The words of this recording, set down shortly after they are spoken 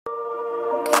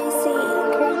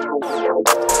She don't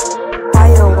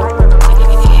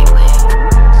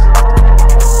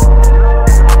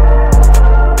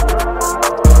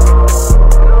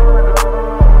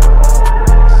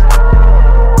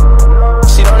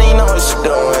even know what she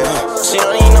doing. She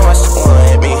don't even know what she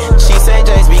want me. She say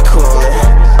Jace be coolin'.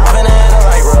 I've been at her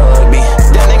like rugby.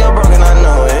 That nigga broke and I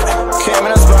know it. Came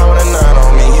in the spot with a 9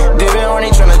 on me. Dippin' when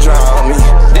he tryna drown me.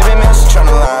 Dippin' man, she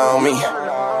tryna lie on me.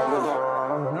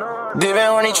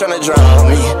 Dippin' when he tryna drown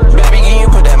me. Baby, can you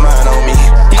put that mind on me?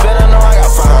 He better know I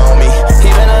got fire on me. He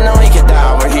better know he can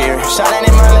die over here. Shot ain't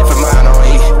in my left and mine on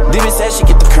E. Dippin' said she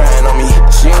get the crying on me.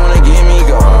 She wanna get me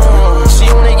going. She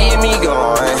wanna get me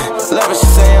going. Love what she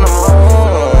saying I'm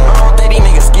wrong. I don't think these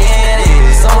niggas get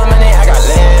it. So much money, I got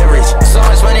leverage. So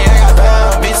much money, I got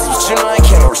pound bitches, but you know I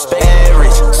can't respect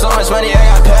average. So much money, I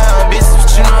got pound bitches,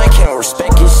 but you know I can't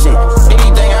respect this shit.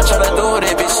 Anything I try to do with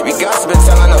that bitch, she be gossiping,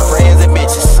 telling her friends and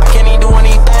bitches. I can't even do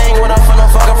anything when I'm from a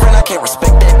fucking friend, I can't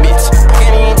respect that bitch. I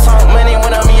can't even talk money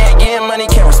when I'm here getting money,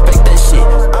 can't respect that shit.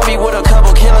 I be with a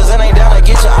couple killers and ain't down to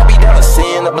get you, I be down to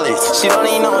seeing the blitz. She don't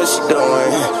even know what she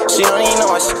doing. She don't even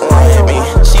know what she want me.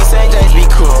 She say Jace be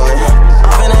coolin'.